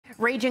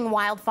Raging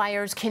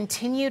wildfires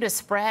continue to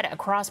spread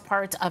across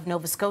parts of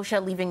Nova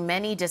Scotia, leaving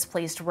many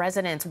displaced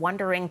residents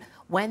wondering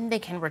when they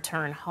can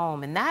return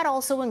home. And that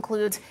also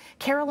includes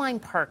Caroline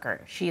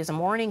Parker. She is a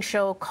morning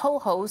show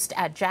co-host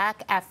at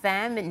Jack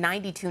FM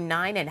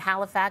 92.9 in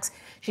Halifax.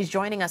 She's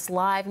joining us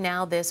live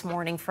now this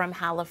morning from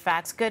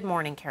Halifax. Good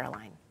morning,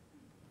 Caroline.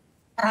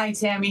 Hi,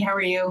 Tammie. How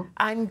are you?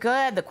 I'm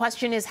good. The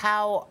question is,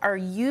 how are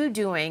you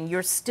doing?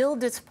 You're still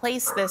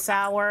displaced this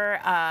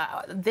hour.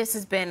 This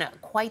has been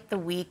quite the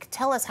week.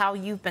 Tell us how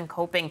you've been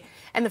coping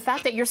and the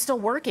fact that you're still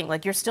working,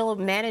 like you're still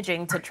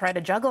managing to try to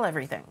juggle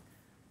everything.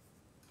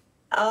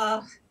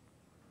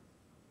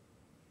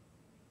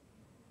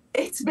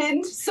 It's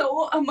been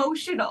so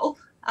emotional.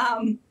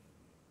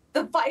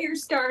 The fire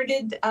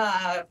started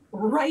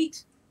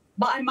right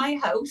by my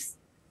house.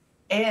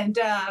 And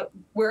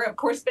we're, of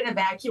course, been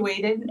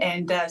evacuated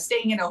and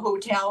staying in a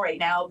hotel right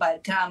now.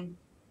 But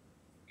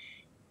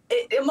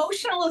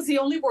emotional is the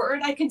only word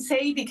I can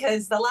say,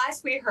 because the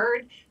last we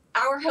heard,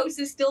 our house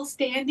is still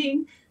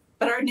standing,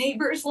 but our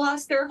neighbors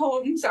lost their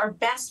homes. Our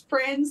best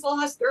friends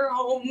lost their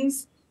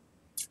homes.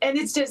 And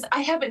it's just,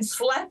 I haven't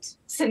slept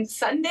since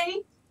Sunday,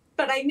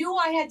 but I knew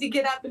I had to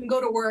get up and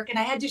go to work, and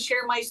I had to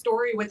share my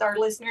story with our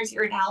listeners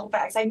here in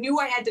Halifax. I knew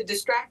I had to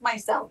distract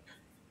myself.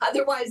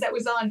 Otherwise, I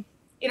was on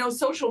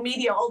social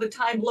media all the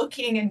time,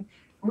 looking and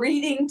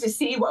reading to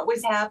see what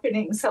was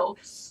happening. So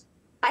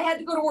I had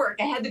to go to work.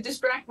 I had to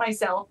distract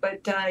myself.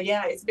 But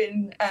yeah, it's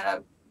been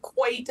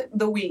quite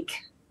the week.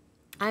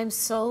 I'm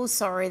so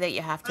sorry that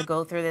you have to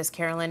go through this,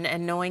 Carolyn,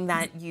 and knowing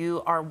that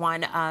you are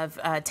one of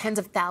tens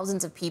of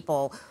thousands of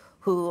people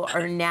who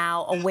are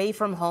now away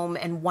from home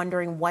and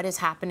wondering what is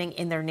happening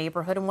in their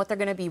neighborhood and what they're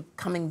going to be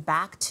coming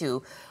back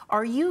to.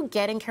 Are you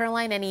getting,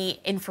 Caroline,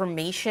 any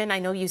information? I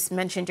know you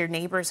mentioned your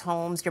neighbors'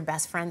 homes, your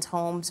best friends'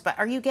 homes, but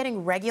are you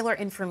getting regular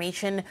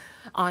information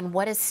on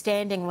what is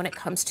standing when it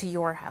comes to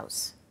your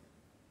house?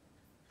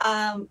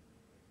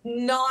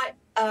 Not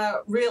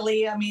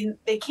really. I mean,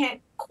 they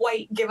can't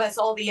quite give us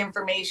all the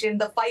information.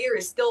 The fire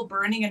is still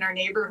burning in our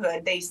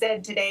neighborhood. They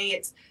said today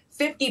it's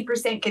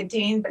 50%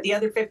 contained, but the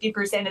other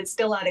 50% is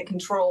still out of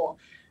control.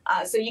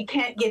 So you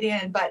can't get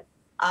in. But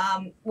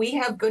we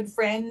have good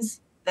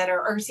friends that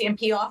are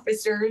RCMP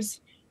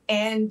officers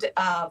and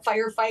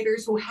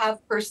firefighters who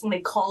have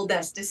personally called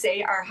us to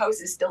say our house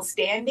is still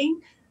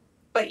standing.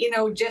 But,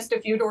 just a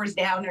few doors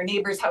down, our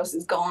neighbor's house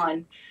is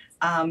gone.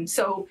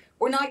 So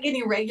we're not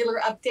getting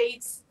regular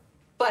updates.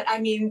 But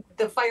I mean,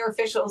 the fire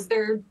officials,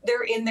 they're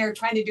in there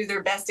trying to do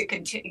their best to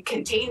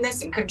contain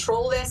this and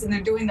control this, and they're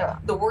doing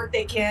the work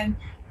they can.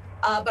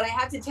 But I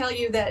have to tell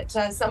you that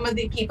some of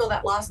the people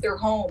that lost their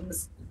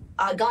homes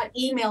got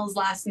emails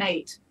last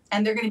night,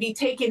 and they're going to be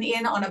taken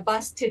in on a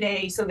bus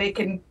today so they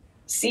can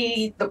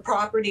see the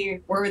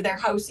property where their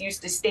house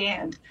used to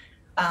stand.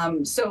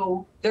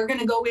 So they're going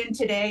to go in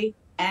today.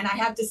 And I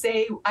have to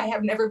say, I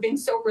have never been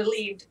so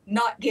relieved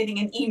not getting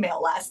an email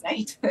last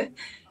night.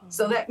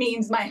 So that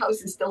means my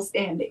house is still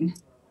standing.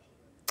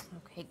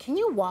 Okay, can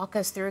you walk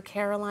us through,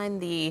 Caroline,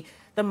 the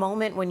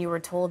moment when you were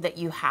told that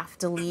you have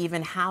to leave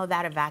and how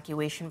that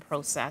evacuation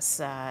process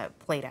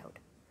played out?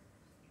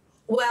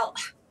 Well,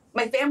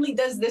 my family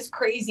does this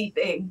crazy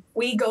thing.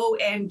 We go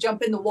and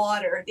jump in the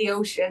water, the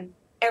ocean,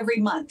 every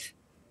month.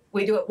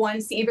 We do it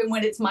once, even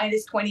when it's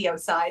minus 20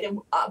 outside. And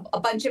a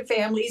bunch of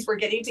families were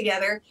getting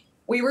together.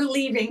 We were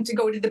leaving to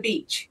go to the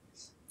beach,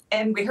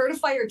 and we heard a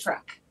fire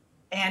truck,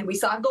 and we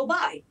saw it go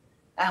by.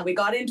 We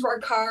got into our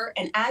car,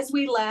 and as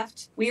we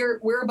left,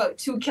 we're about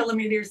 2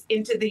 kilometers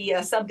into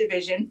the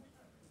subdivision.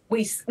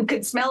 We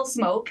could smell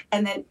smoke,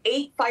 and then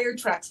 8 fire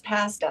trucks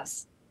passed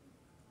us.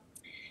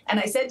 And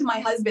I said to my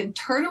husband,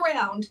 turn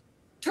around,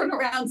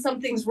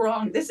 something's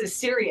wrong. This is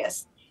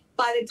serious.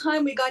 By the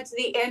time we got to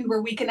the end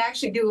where we can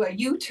actually do a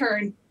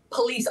U-turn,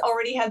 police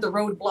already had the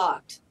road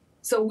blocked.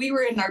 So we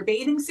were in our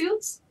bathing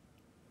suits,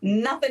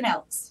 nothing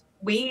else.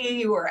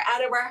 We were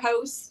out of our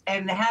house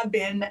and have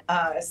been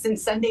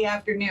since Sunday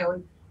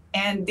afternoon.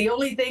 And the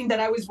only thing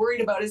that I was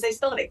worried about is I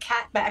still had a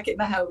cat back in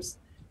the house.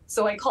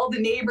 So I called the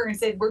neighbor and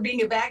said, we're being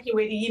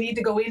evacuated. You need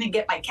to go in and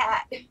get my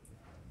cat.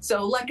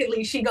 So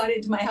luckily she got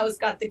into my house,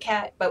 got the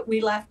cat, but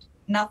we left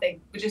nothing,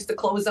 just the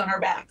clothes on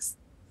our backs.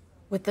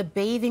 With the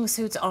bathing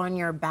suits on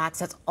your backs,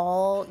 that's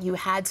all you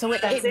had. So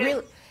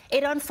it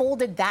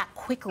unfolded that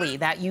quickly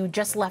that you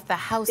just left the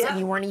house and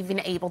you weren't even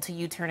able to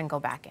U-turn and go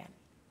back in.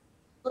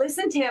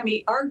 Listen,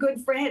 Tammie, our good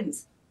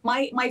friends.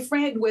 My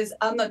friend was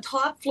on the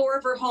top floor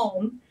of her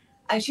home,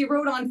 and she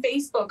wrote on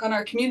Facebook on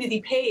our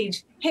community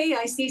page, hey,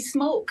 I see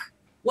smoke.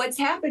 What's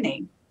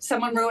happening?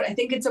 Someone wrote, I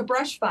think it's a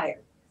brush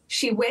fire.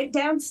 She went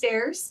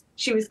downstairs.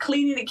 She was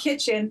cleaning the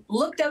kitchen,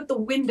 looked out the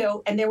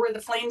window, and there were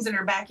the flames in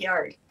her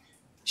backyard.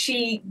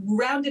 She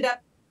rounded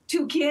up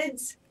 2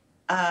 kids,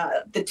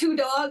 the 2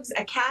 dogs,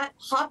 a cat,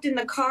 hopped in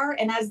the car,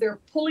 and as they're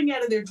pulling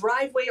out of their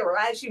driveway, or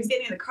as she was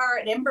getting in the car,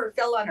 an ember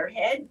fell on her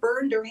head,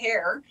 burned her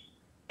hair,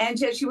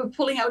 and as she was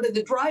pulling out of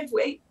the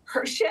driveway,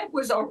 her shed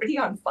was already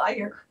on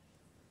fire,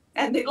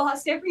 and they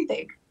lost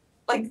everything.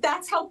 Like,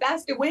 that's how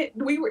fast it went.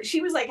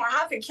 She was like a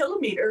half a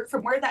kilometer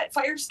from where that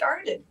fire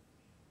started.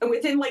 And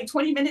within like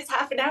 20 minutes,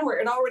 half an hour,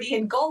 it already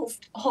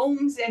engulfed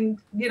homes and,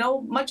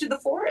 much of the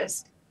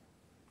forest.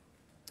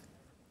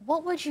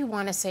 What would you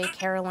want to say,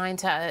 Caroline,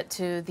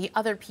 to the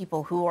other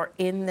people who are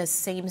in the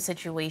same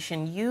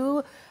situation?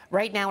 You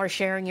right now are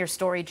sharing your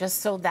story just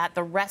so that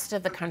the rest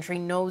of the country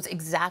knows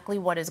exactly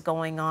what is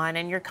going on,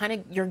 and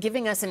you're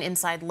giving us an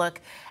inside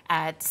look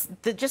at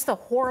just the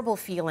horrible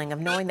feeling of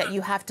knowing that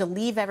you have to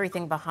leave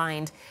everything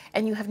behind,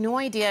 and you have no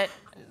idea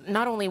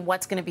not only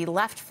what's going to be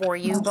left for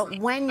you, but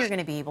when you're going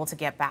to be able to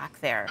get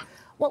back there.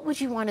 What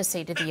would you want to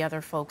say to the other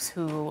folks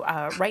who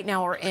right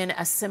now are in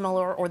a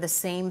similar or the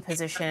same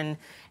position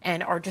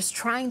and are just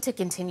trying to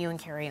continue and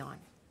carry on?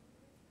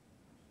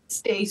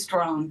 Stay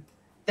strong.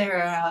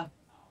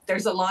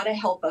 There's a lot of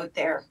help out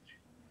there.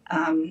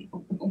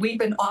 We've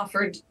been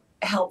offered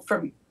help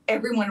from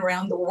everyone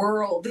around the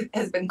world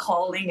has been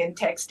calling and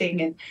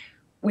texting, and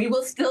we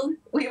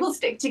will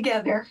stick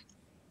together.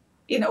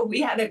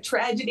 We had a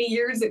tragedy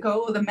years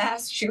ago, the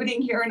mass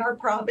shooting here in our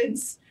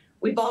province.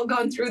 We've all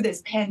gone through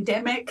this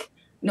pandemic.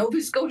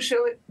 Nova Scotia,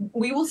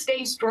 we will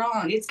stay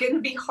strong. It's going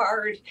to be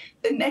hard.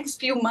 The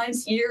next few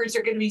months, years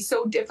are going to be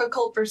so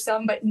difficult for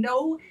some, but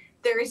know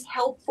there is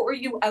help for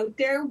you out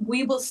there.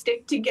 We will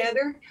stick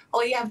together.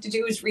 All you have to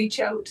do is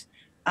reach out.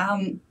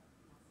 The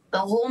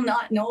whole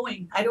not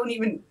knowing, I don't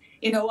even,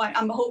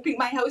 I'm hoping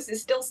my house is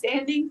still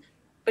standing,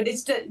 but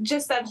it's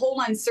just that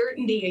whole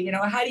uncertainty.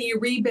 How do you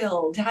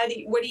rebuild?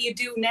 What do you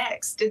do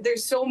next?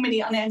 There's so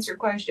many unanswered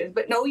questions,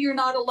 but no, you're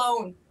not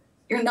alone.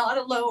 You're not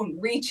alone.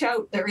 Reach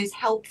out. There is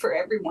help for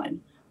everyone.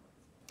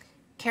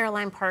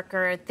 Caroline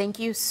Parker, thank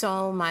you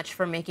so much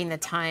for making the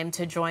time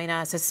to join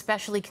us,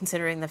 especially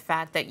considering the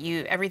fact that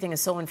everything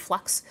is so in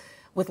flux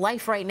with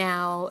life right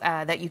now,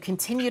 that you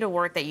continue to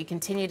work, that you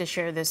continue to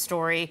share this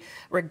story,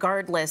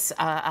 regardless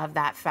of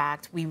that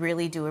fact. We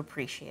really do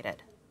appreciate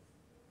it.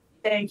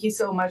 Thank you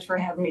so much for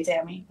having me,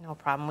 Tammie. No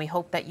problem. We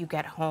hope that you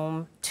get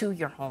home to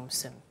your home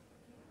soon.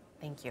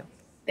 Thank you.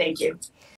 Thank you.